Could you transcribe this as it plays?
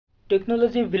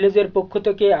Technology ভিলেজের পক্ষ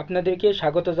থেকে আপনাদেরকে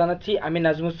স্বাগত জানাচ্ছি। আমি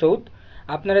নাজমুল সৌদ।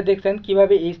 আপনারা দেখছেন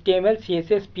কিভাবে HTML,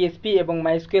 CSS, PHP এবং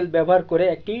MySQL ব্যবহার করে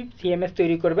একটি CMS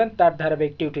তৈরি করবেন তার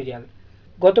ধারাবাহিক টিউটোরিয়াল।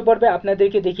 গত পর্বে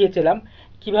আপনাদেরকে দেখিয়েছিলাম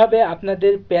কিভাবে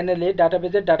আপনাদের প্যানেলে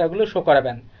ডাটাবেজের ডাটাগুলো শো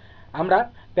করাবেন। আমরা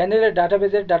প্যানেলের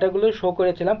ডাটাবেজের ডাটাগুলো শো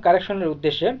করেছিলাম কারেকশনের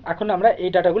উদ্দেশ্যে। এখন আমরা এই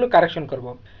ডাটাগুলো কারেকশন করব।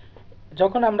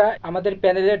 যখন আমরা আমাদের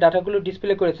প্যানেলের ডাটাগুলো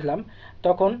ডিসপ্লে করেছিলাম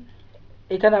তখন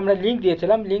এখানে আমরা লিঙ্ক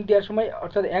দিয়েছিলাম। লিঙ্ক দেওয়ার সময়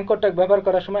অর্থাৎ অ্যাঙ্কর ট্যাগ ব্যবহার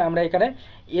করার সময় আমরা এখানে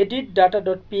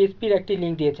edit-data.php এর একটি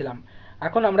লিঙ্ক দিয়েছিলাম।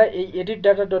 এখন আমরা এই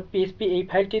edit-data.php এই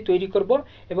ফাইলটি তৈরি করব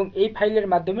এবং এই ফাইলের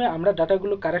মাধ্যমে আমরা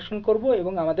ডাটাগুলো কারেকশন করব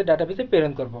এবং আমাদের ডাটাবেসে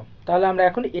প্রেরণ করব। তাহলে আমরা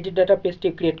এখন edit data পেজটি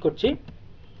ক্রিয়েট করছি।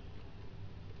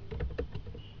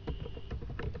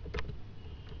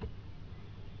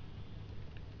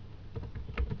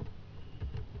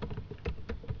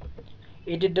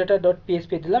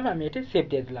 edit-data.php দিলাম, আমি এটি সেভ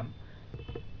দিয়ে দিলাম।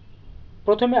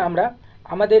 প্রথমে আমরা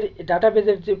আমাদের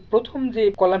ডাটাবেজের যে প্রথম যে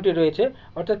কলামটি রয়েছে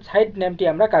অর্থাৎ সাইড নেমটি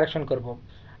আমরা কারেকশন করব।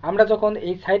 আমরা যখন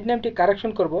এই সাইড নেমটি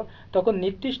কারেকশন করব তখন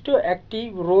নির্দিষ্ট একটি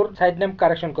রোর সাইড নেম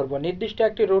কারেকশন করব। নির্দিষ্ট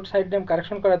একটি রোর সাইড নেম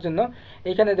কারেকশন করার জন্য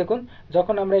এখানে দেখুন,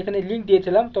 যখন আমরা এখানে লিঙ্ক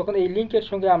দিয়েছিলাম তখন এই লিঙ্কের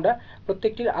সঙ্গে আমরা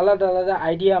প্রত্যেকটির আলাদা আলাদা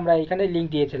আইডি আমরা এখানে লিঙ্ক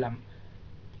দিয়েছিলাম।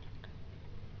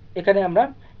 এখানে আমরা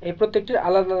এই প্রত্যেকটির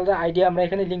আলাদা আলাদা আইডি আমরা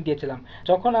এখানে লিঙ্ক দিয়েছিলাম।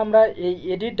 যখন আমরা এই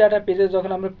এডিট ডাটা পেজে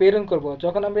যখন আমরা প্রেরণ করব,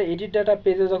 যখন আমরা এডিট ডাটা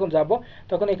পেজে যখন যাব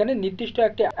তখন এখানে নির্দিষ্ট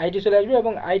একটি আইডি চলে আসবে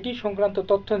এবং আইডি সংক্রান্ত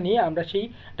তথ্য নিয়ে আমরা সেই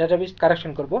ডাটাবেস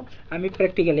কারেকশন করব। আমি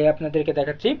প্র্যাকটিক্যালি আপনাদেরকে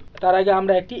দেখাচ্ছি। তার আগে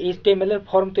আমরা একটি HTML এর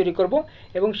ফর্ম তৈরি করব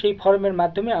এবং সেই ফর্মের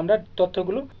মাধ্যমে আমরা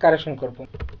তথ্যগুলো কারেকশন করব।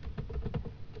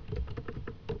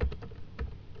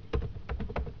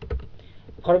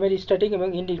 ফর্মের স্টার্টিং এবং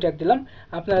এন্ডিং ট্যাগ দিলাম।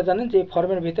 আপনারা জানেন যে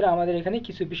ফর্মের ভিতরে আমাদের এখানে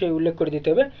কিছু বিষয় উল্লেখ করে দিতে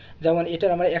হবে, যেমন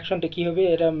এটার আমার অ্যাকশনটা কী হবে,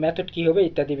 এটা মেথড কী হবে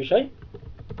ইত্যাদি বিষয়।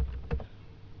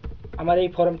 আমার এই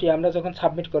ফর্মটি আমরা যখন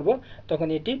সাবমিট করব তখন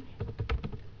এটি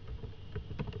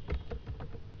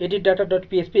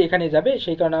edit-data.php এখানে যাবে,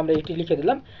 সেই কারণে আমরা এটি লিখে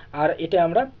দিলাম। আর এটা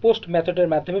আমরা পোস্ট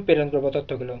মেথডের মাধ্যমে প্রেরণ করব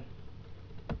তথ্যগুলো।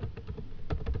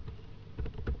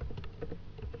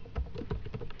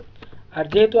 আর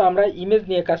যেহেতু আমরা ইমেজ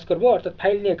নিয়ে কাজ করব অর্থাৎ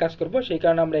ফাইল নিয়ে কাজ করব, সেই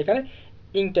কারণে আমরা এখানে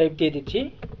ইঙ্ক টাইপ দিয়ে দিচ্ছি।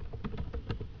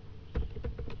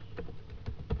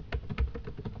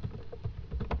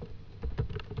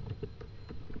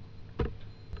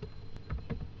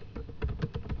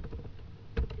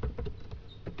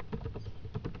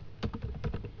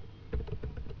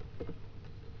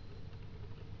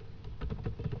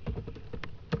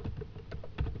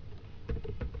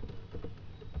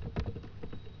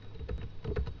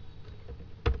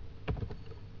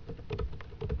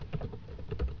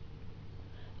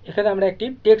 এখানে আমরা একটি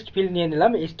টেক্সট ফিল্ড নিয়ে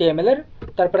নিলাম HTML এর।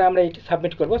 তারপরে আমরা এটি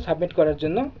সাবমিট করব। সাবমিট করার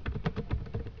জন্য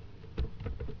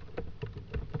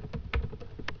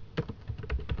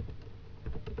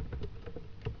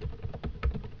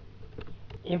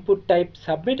ইনপুট টাইপ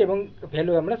সাবমিট এবং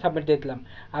ভ্যালু আমরা সাবমিট দিয়ে দিলাম।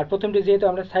 আর প্রথমটি যেহেতু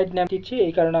আমরা সাইড নেম দিচ্ছি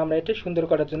এই কারণে আমরা এটি সুন্দর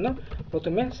করার জন্য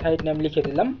প্রথমে সাইড নেম লিখে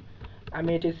দিলাম। আমি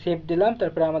এটি সেভ দিলাম।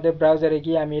 তারপরে আমাদের ব্রাউজারে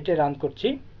গিয়ে আমি এটি রান করছি।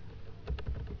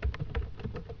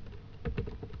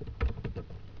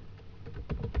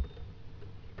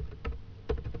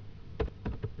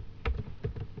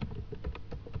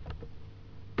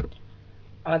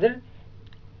 আমাদের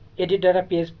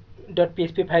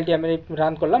edit-data.php ফাইলটি আমি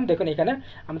রান করলাম। দেখুন এখানে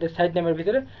আমাদের সাইড নেমের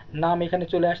ভিতরে নাম এখানে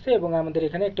চলে আসছে এবং আমাদের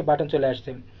এখানে একটি বাটন চলে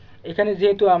আসছে। এখানে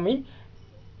যেহেতু আমি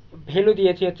ভ্যালু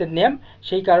দিয়েছি হচ্ছে নেম,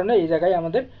 সেই কারণে এই জায়গায়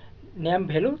আমাদের নেম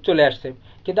ভ্যালু চলে আসছে।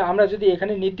 কিন্তু আমরা যদি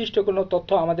এখানে নির্দিষ্ট কোনো তথ্য,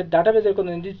 আমাদের ডাটাবেজের কোনো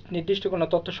নির্দিষ্ট কোনো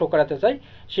তথ্য শো করাতে চাই,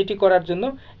 সেটি করার জন্য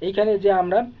এইখানে যে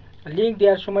আমরা লিঙ্ক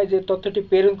দেওয়ার সময় যে তথ্যটি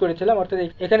প্রেরণ করেছিলাম অর্থাৎ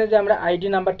এখানে যে আমরা আইডি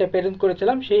নাম্বারটা প্রেরণ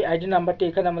করেছিলাম সেই আইডি নাম্বারটি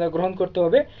এখানে আমাদের গ্রহণ করতে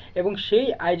হবে এবং সেই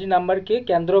আইডি নাম্বারকে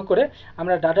কেন্দ্র করে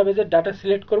আমরা ডাটাবেজের ডাটা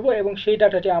সিলেক্ট করব এবং সেই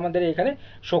ডাটাটি আমাদের এখানে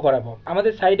শো করাবো।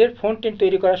 আমাদের সাইডের ফ্রন্ট এন্ড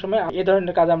তৈরি করার সময় এই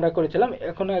ধরনের কাজ আমরা করেছিলাম।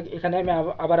 এখন এখানে আমি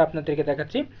আবার আপনাদেরকে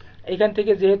দেখাচ্ছি। এখান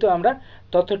থেকে যেহেতু আমরা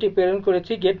তথ্যটি প্রেরণ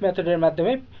করেছি গেট মেথডের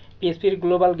মাধ্যমে, PHPর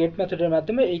গ্লোবাল গেট মেথডের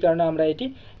মাধ্যমে, এই কারণে আমরা এটি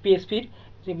PHPর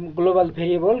গ্লোবাল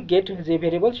ভেরিয়েবল গেট যে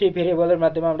ভেরিয়েবল সেই ভেরিয়েবলের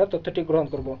মাধ্যমে আমরা তথ্যটি গ্রহণ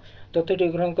করব। তথ্যটি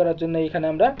গ্রহণ করার জন্য এখানে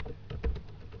আমরা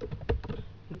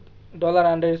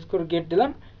 $_get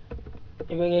দিলাম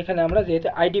এবং এখানে আমরা যেহেতু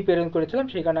আইডি প্রেরণ করেছিলাম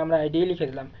সেই কারণে আমরা আইডি লিখে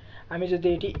দিলাম। আমি যদি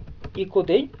এটি ইকো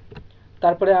দেই,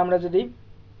 তারপরে আমরা যদি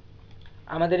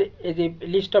আমাদের এই যে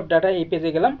লিস্ট অফ ডাটা এই পেজে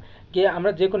গেলাম, গিয়ে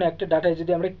আমরা যে কোনো একটা ডাটায়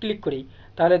যদি আমরা ক্লিক করি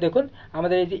তাহলে দেখুন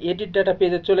আমাদের এই যে এডিট ডাটা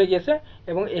পেজে চলে গেছে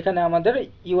এবং এখানে আমাদের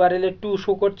ইউআরএল এ 2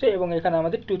 শো করছে এবং এখানে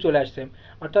আমাদের 2 চলে আসছে,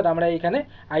 অর্থাৎ আমরা এখানে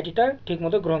আইডিটা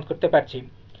ঠিকমতো গ্রহণ করতে পারছি।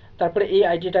 তারপরে এই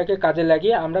আইডিটাকে কাজে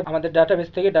লাগিয়ে আমরা আমাদের ডাটাবেস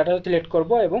থেকে ডাটা সিলেক্ট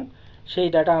করব এবং সেই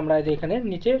ডাটা আমরা এখানে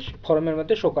নিচে ফর্মের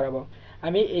মধ্যে শো করাবো।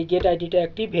 আমি এই গেট আইডিটা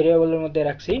একটি ভেরিয়েবলের মধ্যে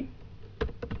রাখছি,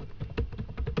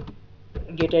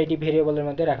 গেট আইডি ভেরিয়েবলের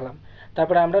মধ্যে রাখলাম।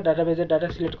 তারপরে আমরা ডাটাবেজের ডাটা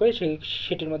সিলেক্ট করে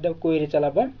সেটির মধ্যে কোয়েরি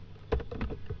চালাবো।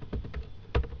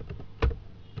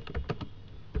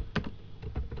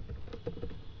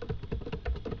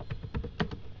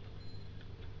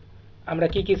 আমরা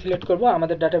কি কি সিলেক্ট করব,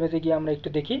 আমাদের ডাটাবেজে গিয়ে আমরা একটু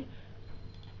দেখি।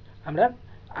 আমরা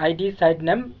ID, side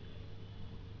name,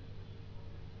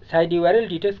 side URL,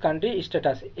 details, country,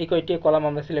 status এই কয়টি কলাম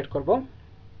আমরা সিলেক্ট করব।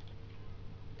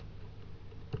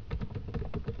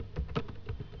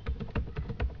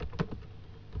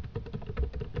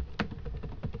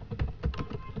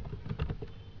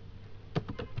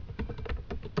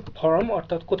 ফর্ম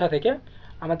অর্থাৎ কোথা থেকে,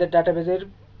 আমাদের ডাটাবেজের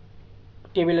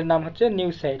টেবিলের নাম হচ্ছে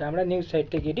নিউজ সাইট, আমরা নিউজ সাইট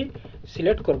থেকে এটি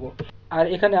সিলেক্ট করব। আর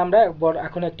এখানে আমরা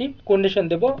এখন একটি কন্ডিশন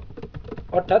দেব,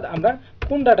 অর্থাৎ আমরা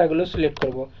কোন ডাটাগুলো সিলেক্ট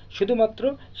করব, শুধুমাত্র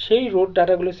সেই রোড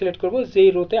ডাটাগুলো সিলেক্ট করব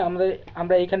যেই রোতে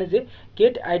আমরা এখানে যে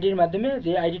গেট আইডির মাধ্যমে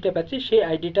যে আইডিটা পাচ্ছি সেই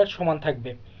আইডিটার সমান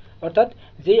থাকবে। অর্থাৎ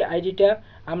যেই আইডিটা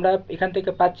আমরা এখান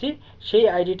থেকে পাচ্ছি সেই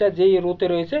আইডিটা যেই রোতে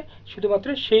রয়েছে শুধুমাত্র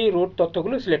সেই রোড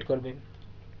তথ্যগুলো সিলেক্ট করবে।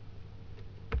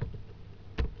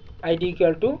 ID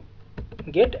equal to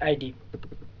get ID,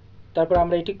 তারপর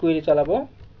আমরা এটি কোয়েরি চালাবো।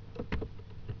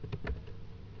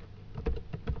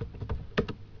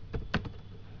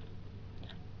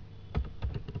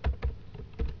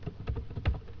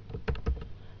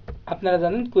 আপনারা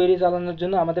জানেন কোয়েরি চালানোর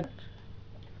জন্য আমাদের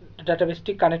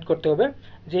ডাটাবেসটি কানেক্ট করতে হবে।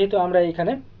 যেহেতু আমরা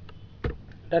এখানে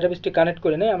ডাটাবেসটি কানেক্ট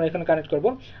করে নেই, আমরা এখানে কানেক্ট করব।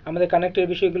 আমাদের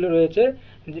কানেক্টের বিষয়গুলো রয়েছে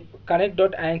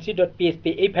connect.inc.php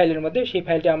এই ফাইলের মধ্যে, সেই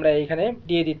ফাইলটি আমরা এখানে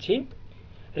দিয়ে দিচ্ছি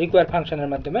রিকোয়ার ফাংশনের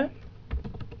মাধ্যমে।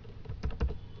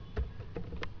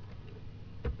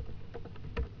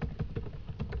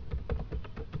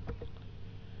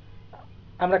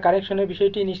 আমরা কানেকশনের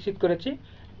বিষয়টি নিশ্চিত করেছি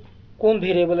কোন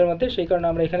ভেরিয়েবলের মধ্যে, সেই কারণে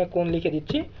আমরা এখানে কোন লিখে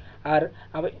দিচ্ছি। আর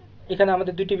এখানে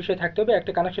আমাদের দুটি বিষয় থাকতে হবে,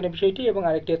 একটা কানেকশনের বিষয়টি এবং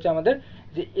আরেকটি হচ্ছে আমাদের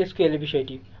যে এসকিউএল এর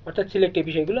বিষয়টি, অর্থাৎ সিলেক্টেড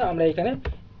বিষয়গুলো আমরা এখানে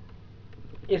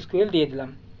এসকিউএল দিয়ে দিলাম।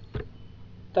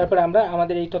 তারপর আমরা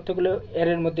আমাদের এই তথ্যগুলো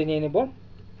অ্যারের মধ্যে নিয়ে নেব।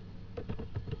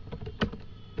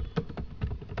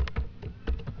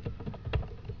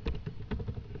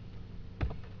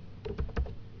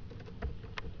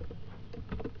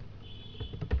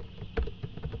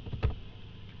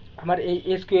 আমার এই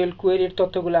এসকিউএল কোয়েরির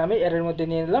তথ্যগুলো আমি অ্যারের মধ্যে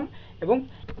নিয়ে নিলাম এবং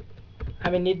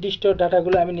আমি নির্দিষ্ট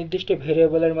ডাটাগুলো আমি নির্দিষ্ট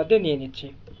ভেরিয়েবলের মধ্যে নিয়ে নিচ্ছি।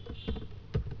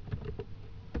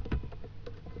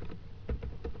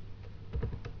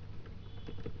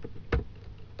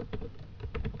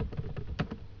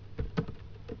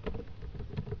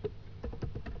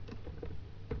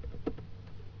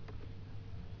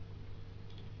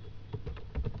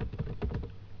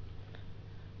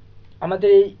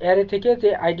 আমাদের এই অ্যারে থেকে যে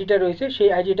আইডিটা রয়েছে সেই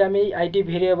আইডিটা আমি এই আইডি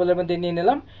ভেরিয়েবলের মধ্যে নিয়ে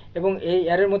নিলাম এবং এই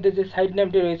অ্যারের মধ্যে যে সাইড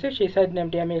নেমটি রয়েছে সেই সাইড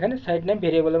নেমটি আমি এখানে সাইড নেম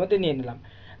ভেরিয়েবলের মধ্যে নিয়ে নিলাম।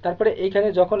 তারপরে এইখানে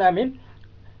যখন আমি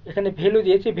এখানে ভ্যালু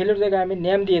দিয়েছি, ভ্যালুর জায়গায় আমি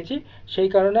নেম দিয়েছি, সেই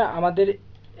কারণে আমাদের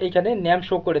এইখানে নেম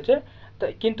শো করেছে।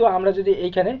 কিন্তু আমরা যদি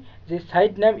এইখানে যে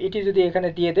সাইড নেম এটি যদি এখানে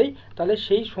দিয়ে দেই তাহলে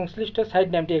সেই সংশ্লিষ্ট সাইড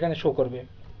নেমটি এখানে শো করবে।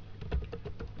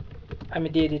 আমি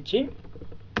দিয়ে দিচ্ছি,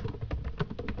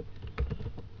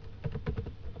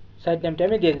 সাইড নেমটা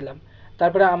আমি দিয়ে দিলাম।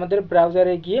 তারপরে আমাদের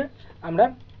ব্রাউজারে গিয়ে আমরা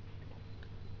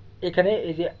এখানে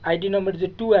এই যে আইডি নম্বর যে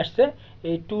 2 আসছে,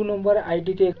 এই 2 নম্বর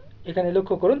আইডিতে এখানে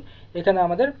লক্ষ্য করুন, এখানে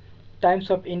আমাদের টাইমস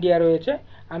অফ ইন্ডিয়া রয়েছে।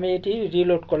 আমি এটি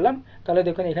রিলোড করলাম, তাহলে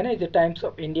দেখুন এখানে এই যে টাইমস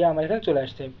অফ ইন্ডিয়া আমার এখানে চলে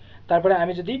আসছে। তারপরে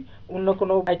আমি যদি অন্য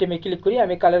কোনো আইটেমে ক্লিক করি,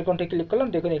 আমি কালার কন্টে ক্লিক করলাম,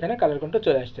 দেখুন এখানে কালার কন্টে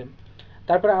চলে আসছে।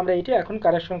 তারপরে আমরা এটি এখন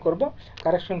কারেকশন করব,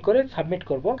 কারেকশন করে সাবমিট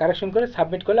করব। কারেকশন করে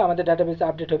সাবমিট করলে আমাদের ডাটাবেসে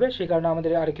আপডেট হবে, সেই কারণে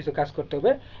আমাদের আরও কিছু কাজ করতে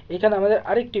হবে। এখানে আমাদের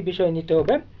আরেকটি বিষয় নিতে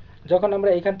হবে, যখন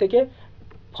আমরা এখান থেকে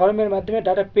ফর্মের মাধ্যমে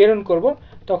ডাটা প্রেরণ করব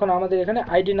তখন আমাদের এখানে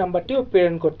আইডি নাম্বারটিও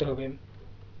প্রেরণ করতে হবে।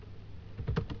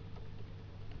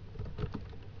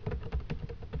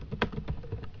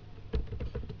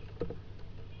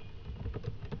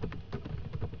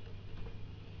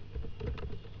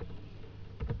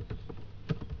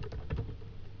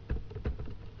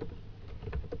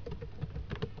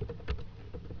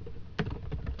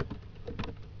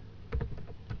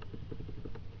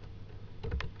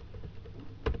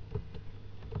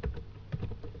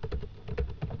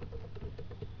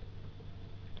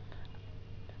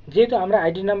 যেহেতু আমরা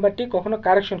আইডি নাম্বারটি কখনো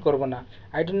কারেকশন করব না,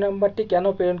 আইডি নাম্বারটি কেন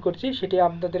প্রেরণ করছি সেটি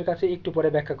আপনাদের কাছে একটু পরে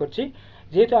ব্যাখ্যা করছি।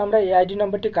 যেহেতু আমরা এই আইডি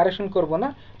নাম্বারটি কারেকশন করব না,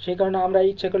 সেই কারণে আমরা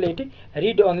ইচ্ছে করলে এটি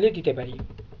রিড অনলি দিতে পারি,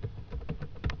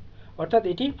 অর্থাৎ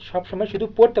এটি সবসময় শুধু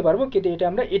পড়তে পারবো কিন্তু এটা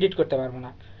আমরা এডিট করতে পারবো না।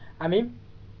 আমি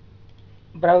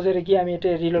ব্রাউজারে গিয়ে আমি এটা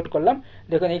রিলোড করলাম,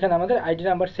 দেখুন এখানে আমাদের আইডি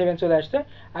নাম্বার 7 চলে আসছে।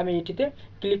 আমি এটিতে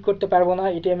ক্লিক করতে পারবো না,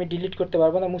 এটি আমি ডিলিট করতে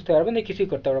পারবো না, মুছতে পারবো না, কিছুই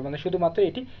করতে পারবো না, শুধুমাত্র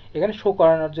এটি এখানে শো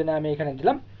করানোর জন্য আমি এখানে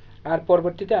দিলাম। আর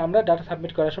পরবর্তীতে আমরা ডাটা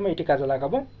সাবমিট করার সময় এটি কাজে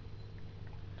লাগাবো।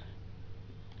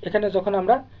 এখানে যখন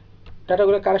আমরা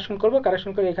ডাটাগুলো কারেকশন করব,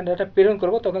 কারেকশন করে এখানে ডাটা প্রেরণ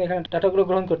করব, তখন এখানে ডাটাগুলো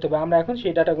গ্রহণ করতে হবে। আমরা এখন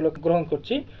সেই ডাটাগুলো গ্রহণ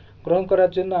করছি। গ্রহণ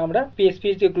করার জন্য আমরা PHP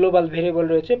যে গ্লোবাল ভেরিয়েবল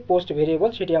রয়েছে, পোস্ট ভেরিয়েবল,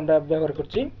 সেটি আমরা ব্যবহার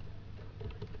করছি।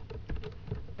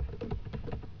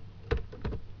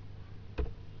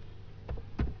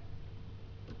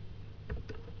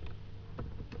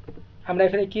 আমরা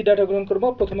এখানে কি ডাটা গ্রহণ করব?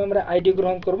 প্রথমে আমরা আইডি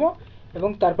গ্রহণ করব এবং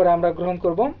তারপরে আমরা গ্রহণ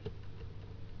করব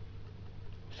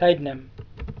সাইড নেম।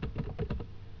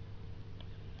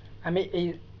 আমি এই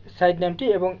সাইড নেমটি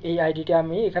এবং এই আইডিটা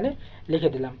আমি এখানে লিখে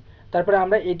দিলাম। তারপরে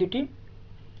আমরা এই দুটি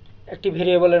একটি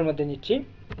ভেরিয়েবলের মধ্যে নিচ্ছি।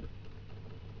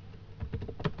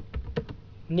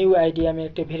 নিউ আইডি আমি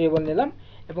একটি ভেরিয়েবল নিলাম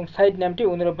এবং সাইড নেমটি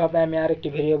অনুরূপভাবে আমি আরেকটি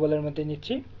ভেরিয়েবলের মধ্যে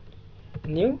নিচ্ছি,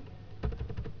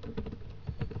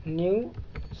 নিউ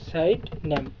সাইড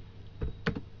নেম।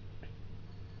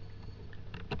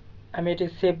 আমি এটি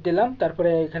সেভ দিলাম। তারপরে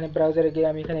এখানে ব্রাউজারে গিয়ে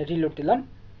আমি এখানে রিলোড দিলাম।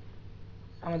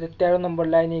 আমাদের 13 নম্বর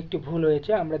লাইনে একটি ভুল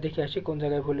হয়েছে, আমরা দেখে আসি কোন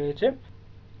জায়গায় ভুল হয়েছে।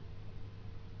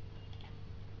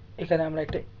 এখানে আমরা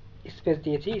একটা স্পেস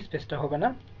দিয়েছি, স্পেসটা হবে না।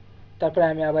 তারপরে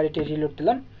আমি আবার এটি রিলোড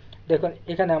দিলাম। দেখুন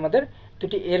এখানে আমাদের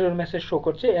দুটি এরর মেসেজ শো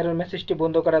করছে। এরর মেসেজটি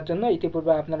বন্ধ করার জন্য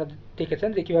ইতিপূর্বে আপনারা দেখেছেন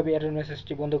যে কিভাবে এরর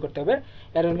মেসেজটি বন্ধ করতে হবে।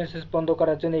 এরর মেসেজ বন্ধ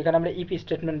করার জন্য এখানে আমরা ইপি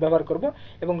স্টেটমেন্ট ব্যবহার করব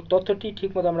এবং তথ্যটি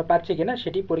ঠিকমতো আমরা পাচ্ছি কিনা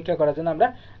সেটি পরীক্ষা করার জন্য আমরা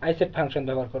আইসেট ফাংশন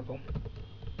ব্যবহার করব।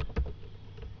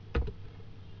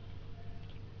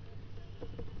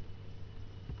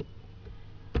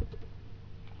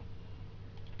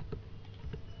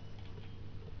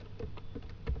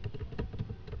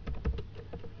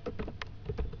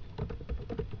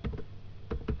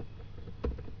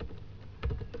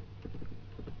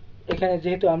 এখানে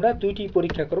যেহেতু আমরা দুইটি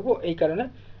পরীক্ষা করব, এই কারণে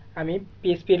আমি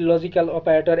PHP এর লজিক্যাল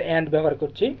অপারেটর এন্ড ব্যবহার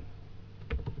করছি।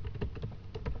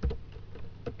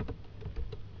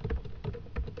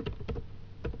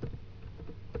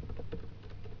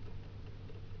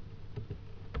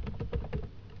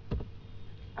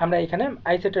 আমরা এখানে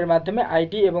আইসেটের মাধ্যমে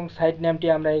আইডি এবং সাইড নেমটি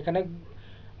আমরা এখানে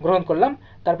গ্রহণ করলাম।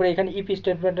 তারপরে এখানে ইপি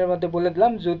স্টেটমেন্টের মধ্যে বলে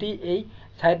দিলাম যদি এই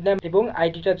সাইড নেম এবং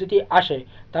আইডিটা যদি আসে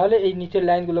তাহলে এই নিচের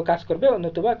লাইনগুলো কাজ করবে,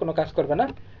 অন্যথবা কোনো কাজ করবে না।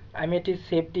 আমি এটি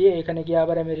সেভ দিয়ে এখানে গিয়ে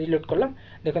আবার আমি রিলোড করলাম।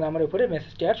 দেখুন আমার উপরে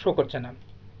মেসেজটি আর শো করছে না।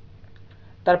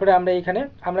 তারপরে আমরা এখানে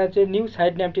আমরা যে নিউ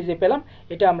সাইড নেমটি যে পেলাম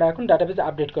এটা আমরা এখন ডাটাবেজে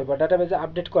আপডেট করব। ডাটাবেজে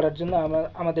আপডেট করার জন্য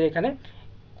আমাদের এখানে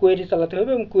কোয়েরি চালাতে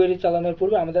হবে এবং কোয়েরি চালানোর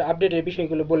পূর্বে আমাদের আপডেটের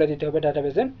বিষয়গুলো বলে দিতে হবে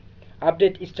ডাটাবেজে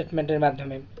আপডেট স্টেটমেন্টের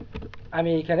মাধ্যমে।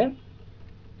 আমি এখানে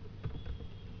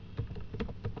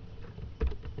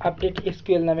আপডেট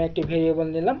SQL নামে একটি ভেরিয়েবল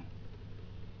নিলাম।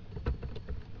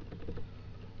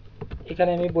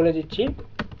 এখানে আমি বলে দিচ্ছি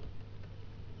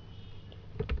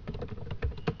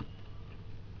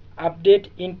আপডেট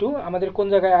ইনটু, আমাদের কোন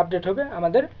জায়গায় আপডেট হবে,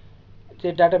 আমাদের যে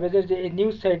ডাটাবেজের যে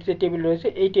নিউজ সাইট যে টেবিল রয়েছে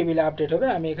এই টেবিলে আপডেট হবে।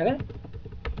 আমি এখানে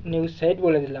নিউজ সাইট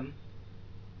বলে দিলাম।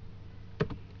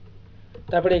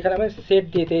 তারপরে এখানে আমরা সেট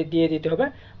দিয়ে দিতে হবে,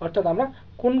 অর্থাৎ আমরা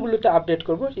কোনগুলোতে আপডেট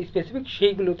করব স্পেসিফিক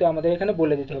সেইগুলোতে আমাদের এখানে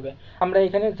বলে দিতে হবে। আমরা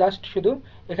এখানে জাস্ট শুধু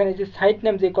এখানে যে সাইট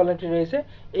নেম যে কলামটি রয়েছে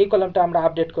এই কলামটা আমরা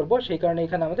আপডেট করব, সেই কারণে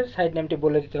এখানে আমাদের সাইট নেমটি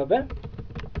বলে দিতে হবে।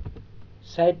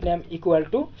 Site name equal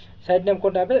to, site name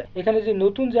কোনটা হবে, এখানে যে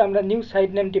নতুন যে আমরা নিউ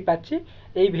সাইট নেমটি পাচ্ছি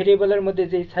এই ভেরিয়েবলের মধ্যে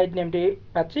যে সাইট নেমটি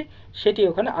পাচ্ছি সেটি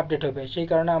ওখানে আপডেট হবে, সেই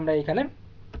কারণে আমরা এখানে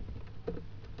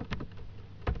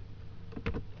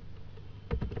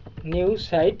নিউ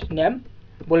সাইট নেম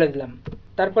বলে দিলাম।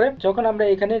 তারপরে যখন আমরা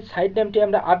এখানে সাইট নেমটি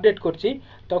আমরা আপডেট করছি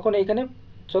তখন এখানে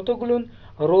যতগুলো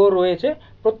রো রয়েছে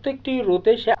প্রত্যেকটি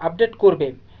রোতে সে আপডেট করবে,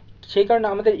 সেই কারণে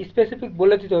আমাদের স্পেসিফিক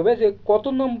বলে দিতে হবে যে কত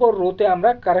নম্বর রোতে আমরা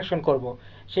কারেকশন করব।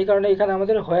 সেই কারণে এখানে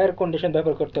আমাদের হোয়ার কন্ডিশন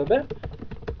ব্যবহার করতে হবে।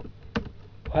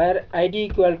 হোয়ার আইডি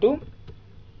ইকুয়াল টু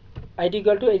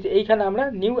এইখানে আমরা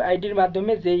নিউ আইডির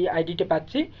মাধ্যমে যেই আইডিটা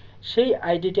পাচ্ছি সেই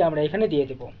আইডিটি আমরা এখানে দিয়ে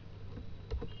দেব,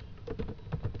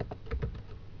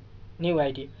 নিউ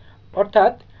আইডি।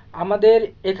 অর্থাৎ আমাদের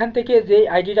এখান থেকে যে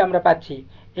আইডিটা আমরা পাচ্ছি,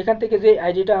 এখান থেকে যে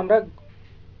আইডিটা আমরা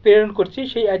প্রেরণ করছি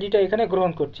সেই আইডিটা এখানে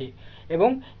গ্রহণ করছি এবং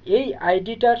এই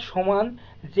আইডিটার সমান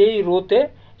যেই রোতে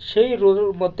সেই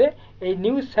রোর মধ্যে এই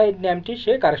নিউ সাইট নেমটি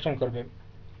সে কারেকশন করবে।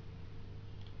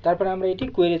 তারপরে আমরা এটি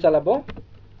কোয়েরি চালাবো।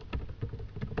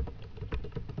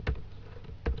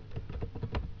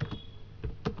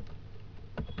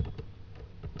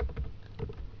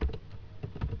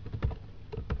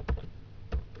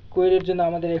 কোয়েরির জন্য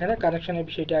আমাদের এখানে কানেকশনের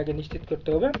বিষয়টা আগে নিশ্চিত করতে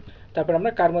হবে। তারপর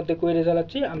আমরা কার মধ্যে কোয়েরি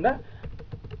চালাচ্ছি, আমরা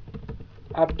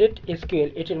আপডেট এসকিউএল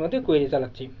এটির মধ্যে কোয়েরি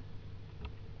চালাচ্ছি।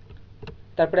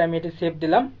 তারপরে আমি এটি সেভ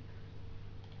দিলাম।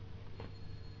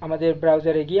 আমাদের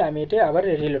ব্রাউজারে গিয়ে আমি এটা আবার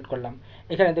রিলোড করলাম।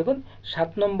 এখানে দেখুন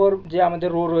 7 নম্বর যে আমাদের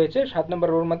রো রয়েছে, 7 নম্বর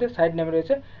রোর মধ্যে সাইড নেমে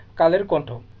রয়েছে কালের কণ্ঠ।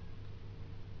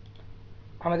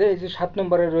 আমাদের এই যে 7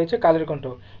 নম্বরে রয়েছে কালের কণ্ঠ,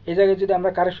 এই জায়গায় যদি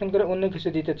আমরা কারেকশন করে অন্য কিছু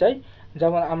দিতে চাই,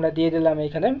 যেমন আমরা দিয়ে দিলাম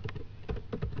এখানে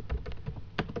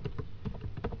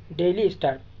ডেইলি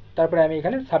স্টার, তারপরে আমি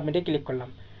এখানে সাবমিটে ক্লিক করলাম।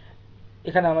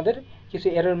 এখানে আমাদের কিছু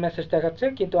এরর মেসেজ দেখাচ্ছে,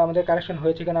 কিন্তু আমাদের কারেকশন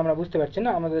হয়েছে কিনা আমরা বুঝতে পারছি না।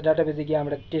 আমাদের ডাটাবেজে গিয়ে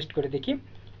আমরা টেস্ট করে দেখি।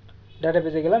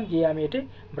 ডাটাবেজে গেলাম, গিয়ে আমি এটি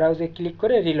ব্রাউজে ক্লিক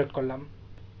করে রিলোড করলাম।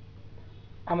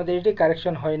 আমাদের এটি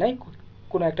কারেকশন হয় নাই,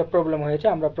 কোনো একটা প্রবলেম হয়েছে,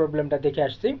 আমরা প্রবলেমটা দেখে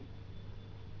আসছি।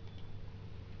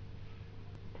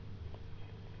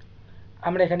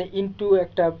 আমরা এখানে ইনটু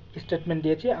একটা স্টেটমেন্ট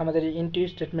দিয়েছি, আমাদের এই ইনটু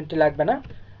স্টেটমেন্টটি লাগবে না,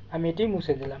 আমি এটি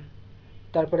মুছে দিলাম।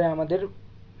 তারপরে আমাদের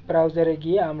ব্রাউজারে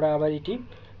গিয়ে আমরা আবার এটি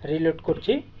রিলোড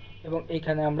করছি এবং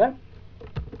এইখানে আমরা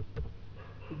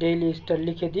ডেইলি স্টার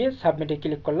লিখে দিয়ে সাবমিটে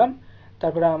ক্লিক করলাম।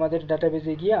 তারপরে আমাদের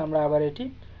ডাটাবেজে গিয়ে আমরা আবার এটি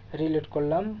রিলোড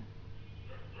করলাম।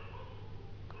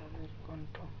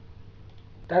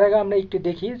 তার আগে আমরা একটু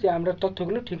দেখি যে আমরা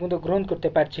তথ্যগুলো ঠিকমতো গ্রহণ করতে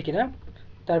পারছি কিনা,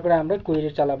 তারপরে আমরা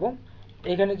কোয়েরি চালাবো।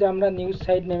 এখানে যে আমরা নিউজ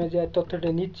সাইট নেমে যে তথ্যটা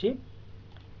নিচ্ছি,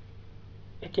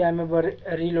 এটি আমি আবার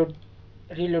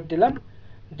রিলোড দিলাম।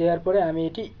 দেওয়ার পরে আমি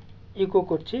এটি ইকো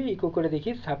করছি, ইকো করে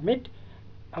দেখি সাবমিট,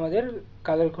 আমাদের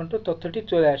কালের কণ্ঠ তথ্যটি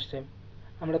চলে আসছে।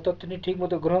 আমরা তথ্যটি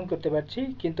ঠিকমতো গ্রহণ করতে পারছি,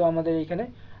 কিন্তু আমাদের এখানে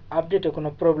আপডেটে কোনো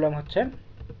প্রবলেম হচ্ছে।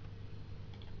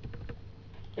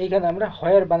 এইখানে আমরা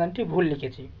হয়ার বানানটি ভুল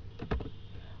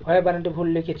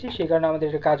লিখেছি, সেই কারণে আমাদের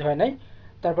এটা কাজ হয় নাই।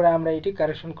 তারপরে আমরা এটি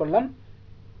কারেকশন করলাম।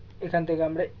 এখান থেকে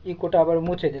আমরা ইকোটা আবার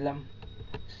মুছে দিলাম,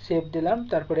 সেভ দিলাম।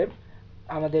 তারপরে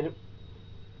আমাদের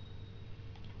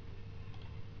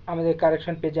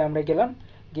কারেকশন পেজে আমরা গেলাম,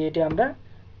 গিয়ে এটি আমরা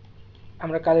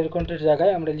কালের কণ্ঠের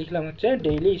জায়গায় আমরা লিখলাম হচ্ছে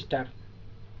ডেইলি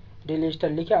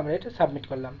স্টার লিখে আমরা এটা সাবমিট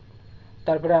করলাম।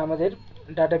 তারপরে আমাদের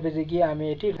ডাটাবেজে গিয়ে আমি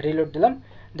এটি রিলোড দিলাম।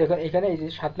 দেখুন এখানে এই যে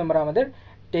 7 নম্বর আমাদের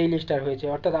ডেইলি স্টার হয়েছে,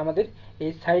 অর্থাৎ আমাদের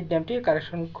এই সাইড নেমটি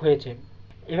কারেকশন হয়েছে।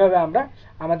 এভাবে আমরা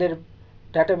আমাদের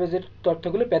ডাটাবেজের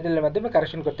তথ্যগুলো প্যানেলের মাধ্যমে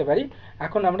কারেকশন করতে পারি।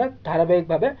 এখন আমরা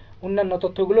ধারাবাহিকভাবে অন্যান্য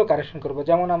তথ্যগুলো কারেকশন করব।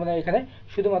 যেমন আমরা এখানে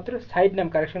শুধুমাত্র সাইড নেম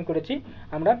কারেকশন করেছি।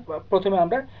 প্রথমে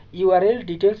আমরা ইউআরএল,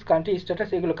 ডিটেলস, কান্ট্রি, স্ট্যাটাস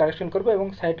এগুলো কারেকশন করব এবং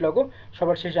সাইট লগো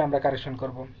সবার শেষে আমরা কারেকশন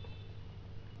করব।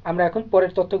 আমরা এখন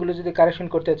পরের তথ্যগুলো যদি কারেকশন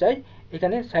করতে চাই,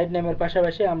 এখানে সাইট নেমের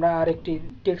পাশাপাশি আমরা আরেকটি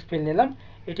টেক্সট ফিল্ড নিলাম।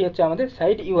 এটি হচ্ছে আমাদের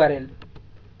সাইট ইউআরএল।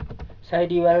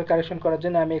 কারেকশন করার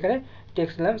জন্য আমি এখানে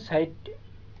টেক্সট দিলাম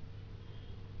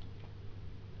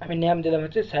আমি নাম দিলাম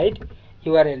হচ্ছে সাইট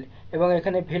ইউআরএল এবং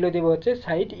এখানে ভ্যালু দেব হচ্ছে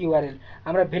সাইট ইউআরএল।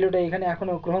 আমরা ভ্যালুটা এখানে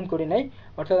এখনো গ্রহণ করি নাই,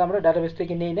 অর্থাৎ আমরা ডাটাবেস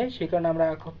থেকে নিই নাই, সেই কারণে আমরা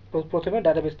প্রথমে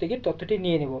ডাটাবেস থেকে তথ্যটি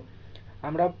নিয়ে নেব।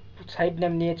 আমরা সাইট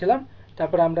নেম নিয়েছিলাম,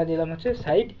 তারপর আমরা দিলাম হচ্ছে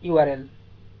সাইট ইউআরএল।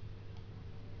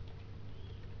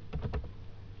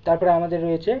 তারপরে আমাদের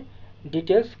রয়েছে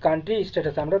ডিটেলস, কান্ট্রি,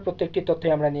 স্ট্যাটাস, আমরা প্রত্যেকটি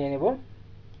তথ্যই আমরা নিয়ে নেব।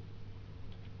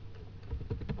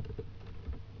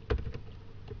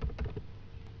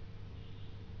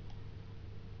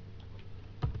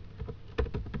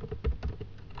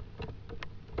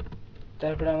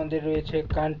 তারপরে আমাদের রয়েছে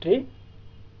কান্ট্রি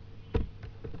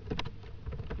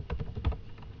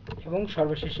এবং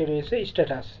সর্বশেষে রয়েছে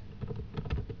স্ট্যাটাস।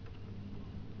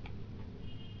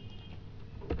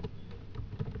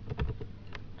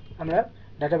 আমরা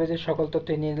ডাটাবেজের সকল তথ্য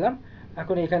নিয়ে নিলাম।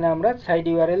 এখন এখানে আমরা সাইট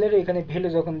ইউআরএল এর এখানে ভ্যালু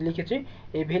যখন লিখেছি,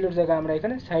 এই ভ্যালুর জায়গায় আমরা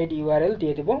এখানে সাইট ইউআরএল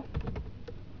দিয়ে দেব।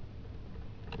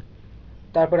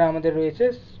 তারপরে আমাদের রয়েছে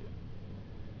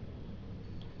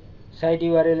সাইট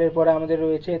ইউআরএল এর পরে আমাদের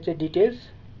রয়েছে হচ্ছে ডিটেলস।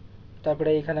 তারপরে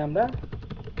এখানে আমরা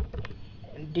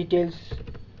ডিটেলস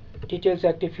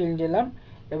একটি ফিল্ড দিলাম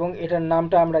এবং এটার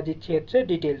নামটা আমরা দিচ্ছি হচ্ছে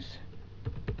ডিটেলস।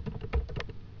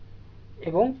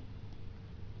 এবং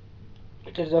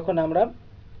এটার যখন আমরা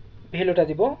ভ্যালুটা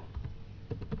দিব,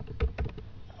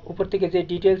 উপর থেকে যে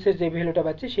ডিটেলসের যে ভ্যালুটা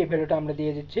পাচ্ছি সেই ভ্যালুটা আমরা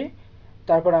দিয়ে দিচ্ছি।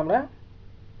 তারপর আমরা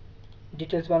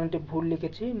ডিটেলস বানানটি ভুল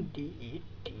লিখেছি,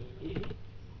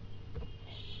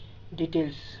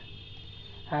 ডিটেলস।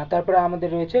 হ্যাঁ, তারপরে আমাদের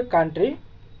রয়েছে কান্ট্রি,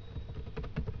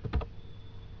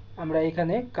 আমরা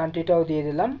এখানে কান্ট্রিটাও দিয়ে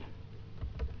দিলাম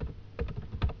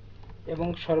এবং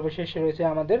সর্বশেষে রয়েছে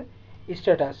আমাদের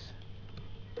স্ট্যাটাস।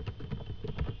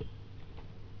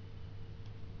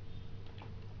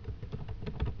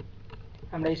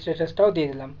 আমরা স্ট্যাটাসটাও দিয়ে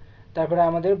দিলাম। তারপরে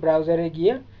আমাদের ব্রাউজারে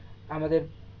গিয়ে আমাদের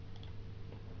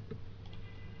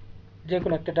যে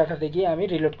কোনো একটা ডাটাতে গিয়ে আমি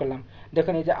রিলোড করলাম।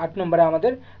 দেখুন এই যে 8 নম্বরে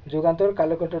আমাদের যুগান্তর,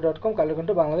 কালেকণ্ঠ.com, কালেকণ্ঠ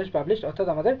বাংলাদেশ পাবলিশ, অর্থাৎ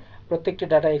আমাদের প্রত্যেকটি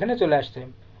ডাটা এখানে চলে আসছে।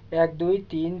 1 2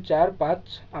 3 4 5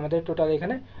 আমাদের টোটাল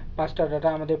এখানে 5টা ডাটা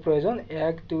আমাদের প্রয়োজন।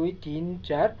 1 2 3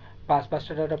 4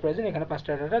 5টা ডাটা প্রয়োজন, এখানে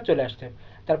 5টা ডাটা চলে আসছে।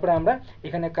 তারপরে আমরা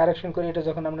এখানে কারেকশন করে এটা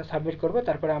যখন আমরা সাবমিট করব,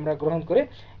 তারপরে আমরা গ্রহণ করে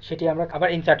সেটি আমরা আবার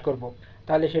ইনসার্ট করব,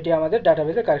 তাহলে সেটি আমাদের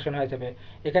ডাটাবেসে কারেকশন হয়ে যাবে।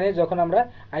 এখানে যখন আমরা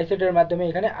আইসেটের মাধ্যমে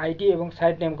এখানে আইডি এবং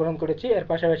সাইট নেম গ্রহণ করেছি, এর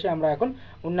পাশাপাশি আমরা এখন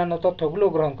অন্যান্য তথ্যগুলো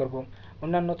গ্রহণ করব।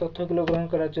 অন্যান্য তথ্যগুলো গ্রহণ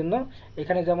করার জন্য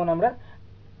এখানে যেমন আমরা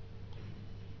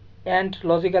অ্যান্ড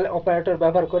লজিক্যাল অপারেটর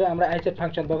ব্যবহার করে আমরা আইসেট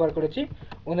ফাংশন ব্যবহার করেছি,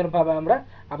 অনুরূপভাবে আমরা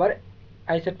আবার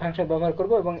আইসেট ফাংশন ব্যবহার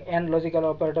করব এবং অ্যান্ড লজিক্যাল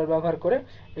অপারেটর ব্যবহার করে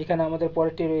এখানে আমাদের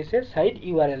পরেরটি রয়েছে সাইট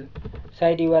ইউআরএল।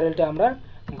 সাইট ইউআরএলটা আমরা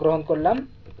গ্রহণ করলাম।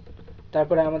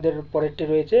 তারপরে আমাদের পরেরটি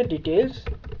রয়েছে ডিটেইলস,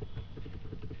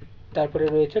 তারপরে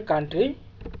রয়েছে কান্ট্রি,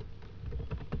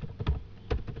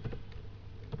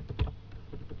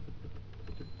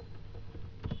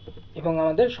 এবং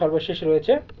আমাদের সর্বশেষ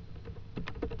রয়েছে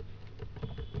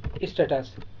স্ট্যাটাস।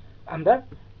 আমরা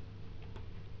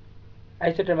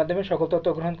আইসেটের মাধ্যমে সকল তথ্য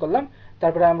গ্রহণ করলাম।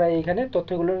 তারপরে আমরা এইখানে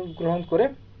তথ্যগুলো গ্রহণ করে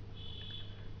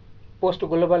পোস্ট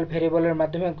গ্লোবাল ভেরিয়েবলের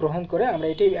মাধ্যমে গ্রহণ করে আমরা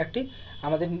এটি একটি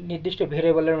আমাদের নির্দিষ্ট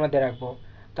ভেরিয়েবলের মধ্যে রাখবো।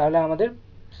 তাহলে আমাদের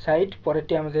সাইট,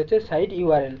 পরেরটি আমাদের হচ্ছে সাইট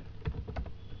ইউআরএল।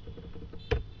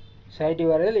 সাইট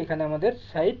ইউআরএল, এখানে আমাদের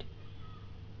সাইট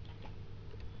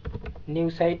নিউ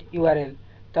সাইট ইউআরএল।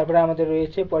 তারপরে আমাদের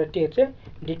রয়েছে পরেরটি হচ্ছে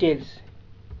ডিটেইলস,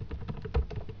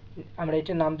 আমরা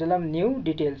এটার নাম দিলাম নিউ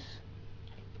ডিটেইলস।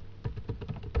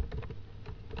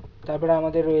 তারপরে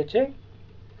আমাদের রয়েছে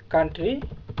কান্ট্রি,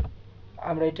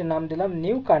 আমরা এটার নাম দিলাম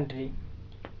নিউ কান্ট্রি।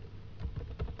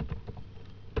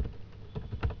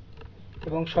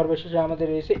 এবং সর্বশেষে আমাদের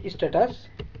রয়েছে স্ট্যাটাস।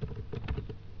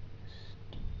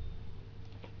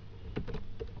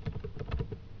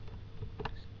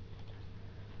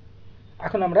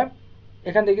 এখন আমরা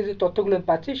এখান থেকে যে তথ্যগুলো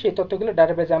পাচ্ছি সেই তথ্যগুলো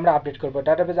ডাটাবেজে আমরা আপডেট করব।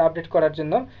 ডাটাবেজে আপডেট করার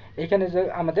জন্য এখানে যে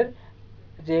আমাদের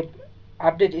যে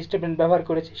আপডেট স্টেটমেন্ট ব্যবহার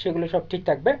করেছি সেগুলো সব ঠিক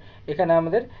থাকবে। এখানে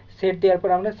আমাদের সেট দেওয়ার পর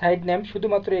আমরা সাইট নেম,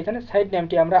 শুধুমাত্র এখানে সাইট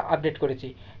নেমটি আমরা আপডেট করেছি,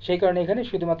 সেই কারণে এখানে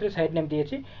শুধুমাত্র সাইট নেম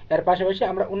দিয়েছি। এর পাশাপাশি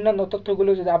আমরা অন্যান্য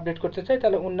তথ্যগুলো যদি আপডেট করতে চাই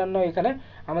তাহলে অন্যান্য এখানে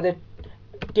আমাদের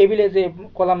টেবিলে যে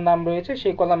কলাম নাম রয়েছে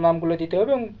সেই কলাম নামগুলো দিতে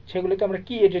হবে এবং সেগুলোতে আমরা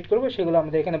কি এডিট করব সেগুলো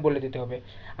আমাদের এখানে বলে দিতে হবে।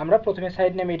 আমরা প্রথমে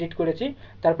সাইট নেম এডিট করেছি,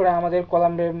 তারপরে আমাদের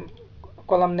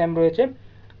কলাম নেম রয়েছে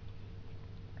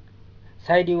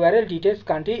site URL, details,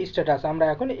 country, status. আমরা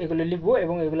এখন এগুলো লিখব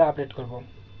এবং এগুলো আপডেট করব।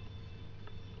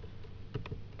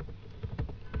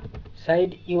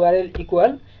 সাইট ইউআরএল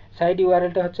ইকুয়াল, সাইট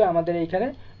ইউআরএলটা হচ্ছে আমাদের এখানে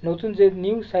নতুন যে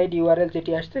নিউ সাইট ইউআরএল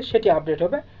যেটি আসছে সেটি আপডেট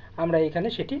হবে, আমরা এখানে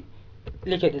সেটি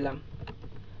লিখে দিলাম।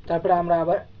 তারপরে আমরা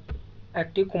আবার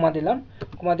একটি কমা দিলাম,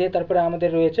 কমা দিয়ে তারপরে আমাদের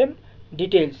রয়েছে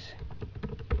ডিটেইলস।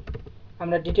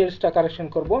 আমরা ডিটেইলসটা কারেকশন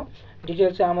করব।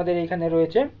 ডিটেইলসে আমাদের এখানে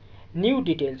রয়েছে new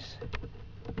details,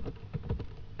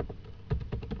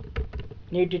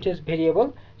 new details variable,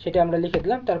 সেটা আমরা লিখে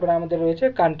দিলাম। তারপরে আমাদের রয়েছে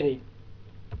কান্ট্রি,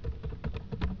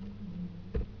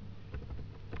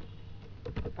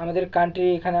 আমাদের কান্ট্রি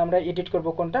এখানে আমরা এডিট করব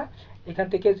কোনটা, এখান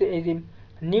থেকে যে এই যে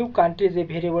নিউ কান্ট্রি যে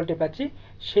ভেরিয়েবলটি পাচ্ছি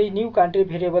সেই নিউ কান্ট্রি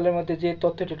ভেরিয়েবলের মধ্যে যে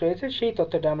তথ্যটি রয়েছে সেই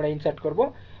তথ্যটা আমরা ইনসার্ট করব।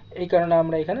 এই কারণে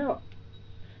আমরা এখানে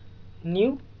নিউ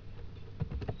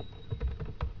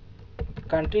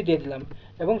কান্ট্রি দিয়ে দিলাম।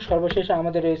 এবং সর্বশেষে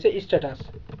আমাদের রয়েছে স্ট্যাটাস,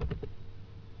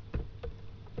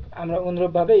 আমরা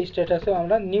অনুরূপভাবে স্ট্যাটাসেও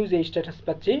আমরা নিউ যে স্ট্যাটাস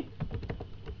পাচ্ছি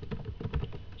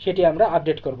সেটি আমরা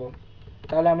আপডেট করব।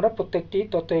 তাহলে আমরা প্রত্যেকটি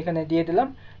তথ্য এখানে দিয়ে দিলাম।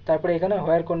 তারপরে এখানে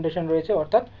হোয়ার কন্ডিশন রয়েছে,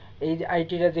 অর্থাৎ এই যে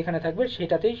আইটিটা যেখানে থাকবে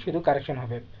সেটাতেই শুধু কারেকশন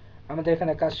হবে। আমাদের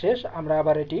এখানে কাজ শেষ। আমরা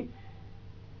আবার এটি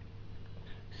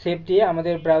সেভ দিয়ে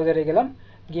আমাদের ব্রাউজারে গেলাম,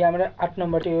 গিয়ে আমরা 8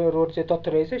 নম্বরটি রোড যে তথ্য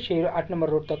রয়েছে সেই 8 নম্বর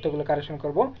রোড তথ্যগুলো কারেকশন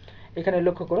করব। এখানে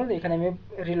লক্ষ্য করুন, এখানে আমি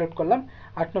রিলোড করলাম।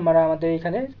 8 নম্বরে আমাদের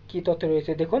এখানে কি তথ্য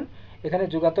রয়েছে দেখুন, এখানে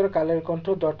Jugantor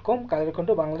kalerkonto.com,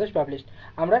 kalerkonto Bangladesh published.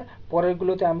 আমরা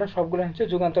পরেরগুলোতে আমরা সবগুলো হচ্ছে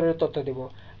যুগান্তরের তথ্য দেব।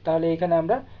 তাহলে এখানে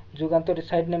আমরা যুগান্তরের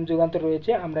সাইট নেম যুগান্তর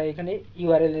রয়েছে, আমরা এখানে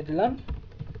ইউআরএল দিলাম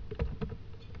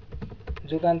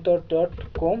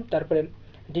যুগান্তর.com। তারপরে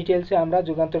ডিটেইলসে আমরা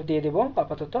যুগান্তর দিয়ে দেব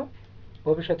আপাতত,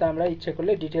 ভবিষ্যতে আমরা ইচ্ছে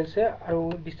করলে ডিটেইলসে আরও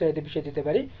বিস্তারিত বিষয় দিতে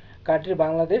পারি। কান্ট্রি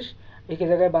বাংলাদেশ, এই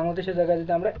জায়গায় বাংলাদেশের জায়গায়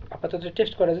যদি আমরা আপাতত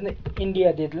টেস্ট করার জন্য ইন্ডিয়া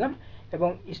দিয়ে দিলাম। এবং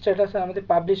স্ট্যাটাসে আমাদের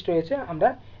পাবলিশড রয়েছে, আমরা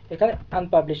এখানে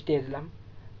আনপাবলিশ দিয়ে দিলাম।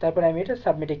 তারপরে আমি এটা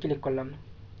সাবমিটে ক্লিক করলাম।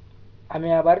 আমি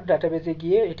আবার ডাটাবেজে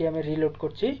গিয়ে এটি আমি রিলোড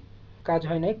করছি, কাজ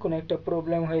হয় নাই, কোনো একটা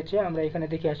প্রবলেম হয়েছে। আমরা এখানে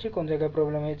দেখে আসি কোন জায়গায়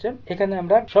প্রবলেম হয়েছে। এখানে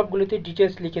আমরা সবগুলোতে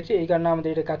ডিটেইলস লিখেছি, এই কারণে আমাদের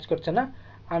এটা কাজ করছে না।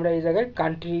 আমরা এই জায়গায়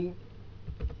কান্ট্রি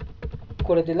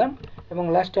করে দিলাম এবং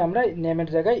লাস্টে আমরা নেমের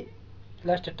জায়গায়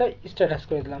লাস্টেরটা স্ট্যাটাস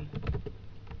করে দিলাম।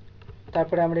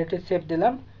 তারপরে আমরা এটি সেভ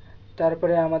দিলাম।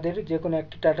 তারপরে আমাদের যে কোনো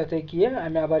একটা ডাটাতে গিয়ে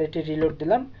আমি আবার এটি রিলোড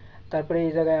দিলাম, তারপরে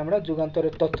এই জায়গায় আমরা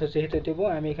যুগান্তরের তথ্য যেহেতু দেব,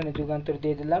 আমি এখানে যুগান্তর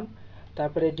দিয়ে দিলাম।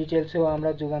 তারপরে ডিটেলসেও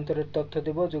আমরা যুগান্তরের তথ্য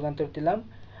দেব, যুগান্তর দিলাম।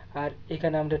 আর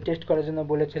এখানে আমরা টেস্ট করার জন্য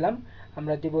বলেছিলাম,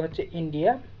 আমরা দিব হচ্ছে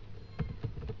ইন্ডিয়া,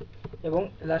 এবং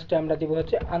লাস্টে আমরা দিব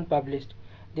হচ্ছে আনপাবলিশড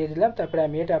দিয়ে দিলাম। তারপরে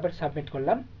আমি এটা আবার সাবমিট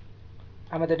করলাম।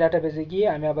 আমাদের ডাটাবেসে গিয়ে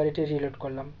আমি আবার এটা রিলোড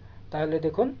করলাম। তাহলে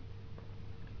দেখুন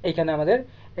এখানে আমাদের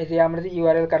এই যে আমরা যে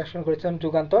ইউআরএল কারেকশন করেছিলাম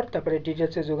যুগান্তর, তারপরে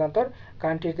ডিটেলসে যুগান্তর,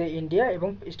 কান্ট্রিতে ইন্ডিয়া এবং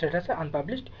স্ট্যাটাসে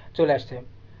আনপাবলিশড চলে আসছে।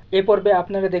 এই পর্বে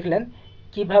আপনারা দেখলেন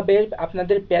কিভাবে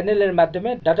আপনাদের প্যানেলের মাধ্যমে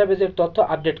ডাটাবেসের তথ্য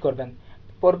আপডেট করবেন।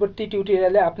 পরবর্তী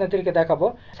টিউটোরিয়ালে আপনাদেরকে দেখাবো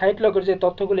সাইট লগের যে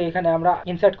তথ্যগুলো এখানে আমরা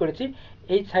ইনসার্ট করেছি,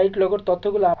 এই সাইট লগের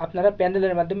তথ্যগুলো আপনারা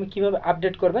প্যানেলের মাধ্যমে কিভাবে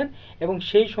আপডেট করবেন। এবং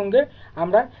সেই সঙ্গে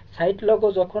আমরা সাইট লগো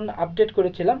যখন আপডেট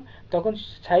করেছিলাম তখন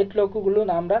সাইট লগোগুলো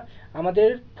আমরা আমাদের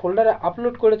ফোল্ডারে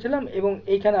আপলোড করেছিলাম এবং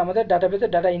এইখানে আমাদের ডাটাবেসে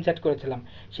ডাটা ইনসার্ট করেছিলাম।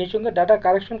 সেই সঙ্গে ডাটা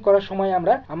কারেকশন করার সময়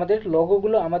আমরা আমাদের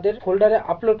লগোগুলো আমাদের ফোল্ডারে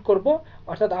আপলোড করব,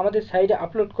 অর্থাৎ আমাদের সাইটে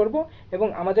আপলোড করব, এবং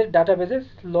আমাদের ডাটাবেসে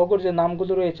লগোর যে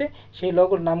নামগুলো রয়েছে সেই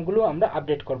লগোর নামগুলো আমরা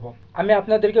আপডেট করব। আমি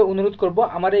আপনাদেরকে অনুরোধ করব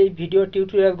আমার এই ভিডিও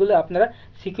টিউটোরিয়ালগুলো আপনারা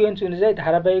সিকোয়েন্স অনুযায়ী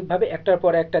ধারাবাহিকভাবে একটার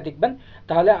পর একটা দেখবেন,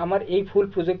 তাহলে আমার এই ফুল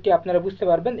প্রজেক্টটি আপনারা বুঝতে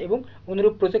পারবেন এবং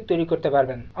অনুরূপ প্রজেক্ট তৈরি করতে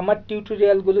পারবেন। আমার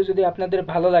টিউটোরিয়ালগুলো যদি আপনাদের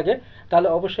ভালো লাগে তাহলে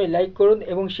অবশ্যই লাইক করুন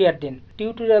এবং শেয়ার দিন।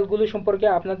 টিউটোরিয়ালগুলো সম্পর্কে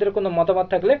আপনাদের কোনো মতামত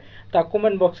থাকলে তা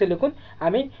কমেন্ট বক্সে লিখুন,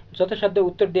 আমি যথাসাধ্য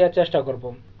উত্তর দেওয়ার চেষ্টা করব।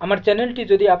 আমার চ্যানেলটি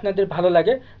যদি আপনাদের ভালো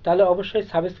লাগে তাহলে অবশ্যই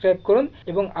সাবস্ক্রাইব করুন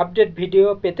এবং আপডেট ভিডিও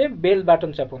পেতে বেল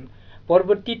বাটন চাপুন।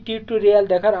 পরবর্তী টিউটোরিয়াল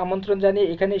দেখার আমন্ত্রণ জানিয়ে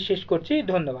এখানেই শেষ করছি।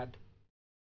 ধন্যবাদ।